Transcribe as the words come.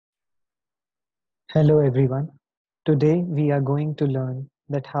Hello everyone. Today we are going to learn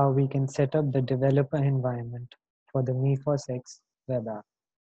that how we can set up the developer environment for the Mifos X Web App.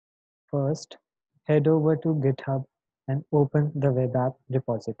 First, head over to GitHub and open the web app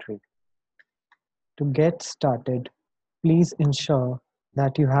repository. To get started, please ensure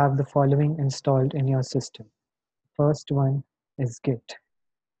that you have the following installed in your system. First one is Git.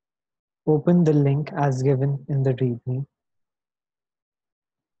 Open the link as given in the README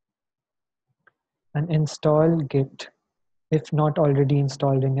and install Git if not already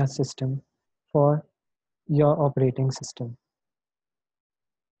installed in your system for your operating system.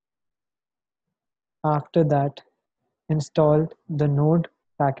 After that, install the Node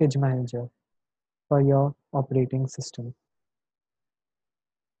Package Manager for your operating system.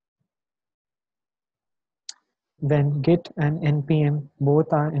 When Git and npm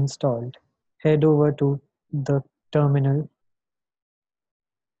both are installed, head over to the terminal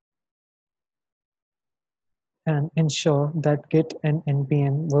and ensure that Git and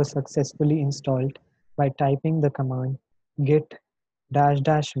npm were successfully installed by typing the command git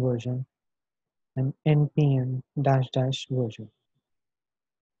 --version and npm --version.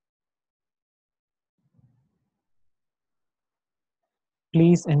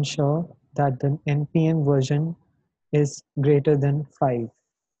 Please ensure that the npm version is greater than 5.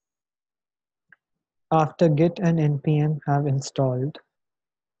 After Git and npm have installed,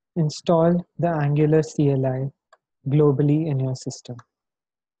 install the Angular CLI globally in your system.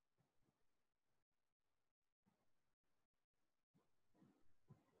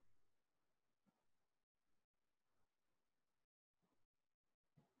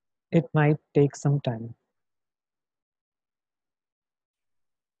 It might take some time.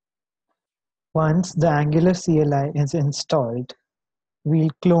 Once the Angular CLI is installed, we'll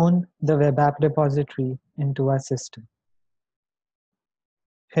clone the web app repository into our system.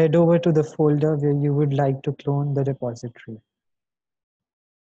 Head over to the folder where you would like to clone the repository.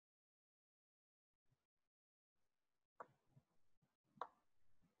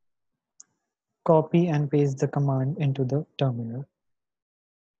 Copy and paste the command into the terminal.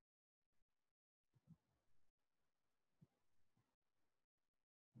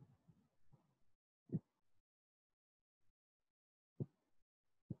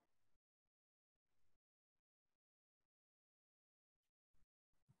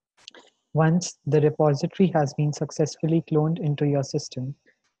 Once the repository has been successfully cloned into your system,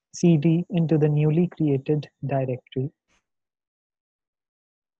 cd into the newly created directory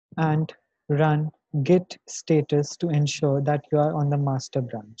and run git status to ensure that you are on the master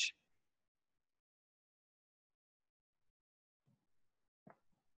branch.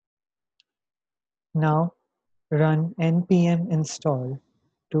 Now run npm install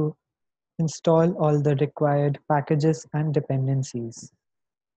to install all the required packages and dependencies.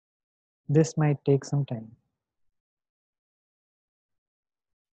 This might take some time.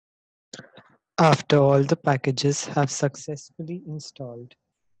 After all the packages have successfully installed,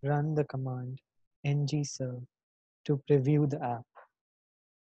 run the command ngserve to preview the app.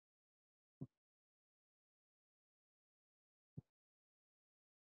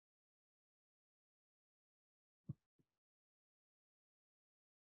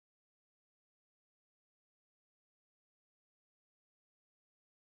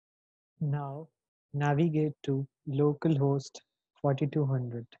 Now navigate to localhost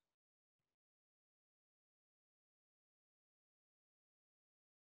 4200.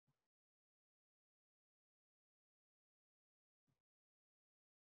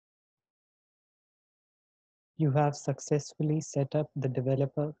 You have successfully set up the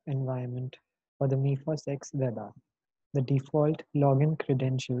developer environment for the Mifos X Web App. The default login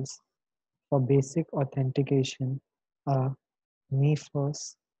credentials for basic authentication are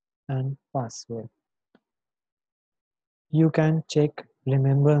Mifos and password. You can check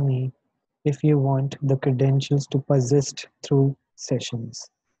Remember Me if you want the credentials to persist through sessions.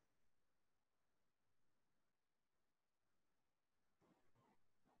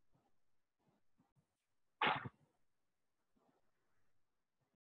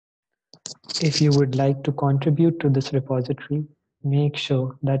 If you would like to contribute to this repository, make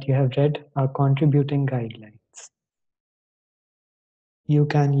sure that you have read our contributing guidelines. You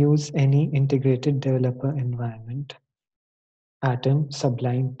can use any integrated developer environment, Atom,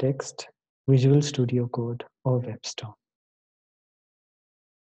 Sublime Text, Visual Studio Code, or WebStorm.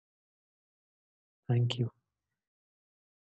 Thank you.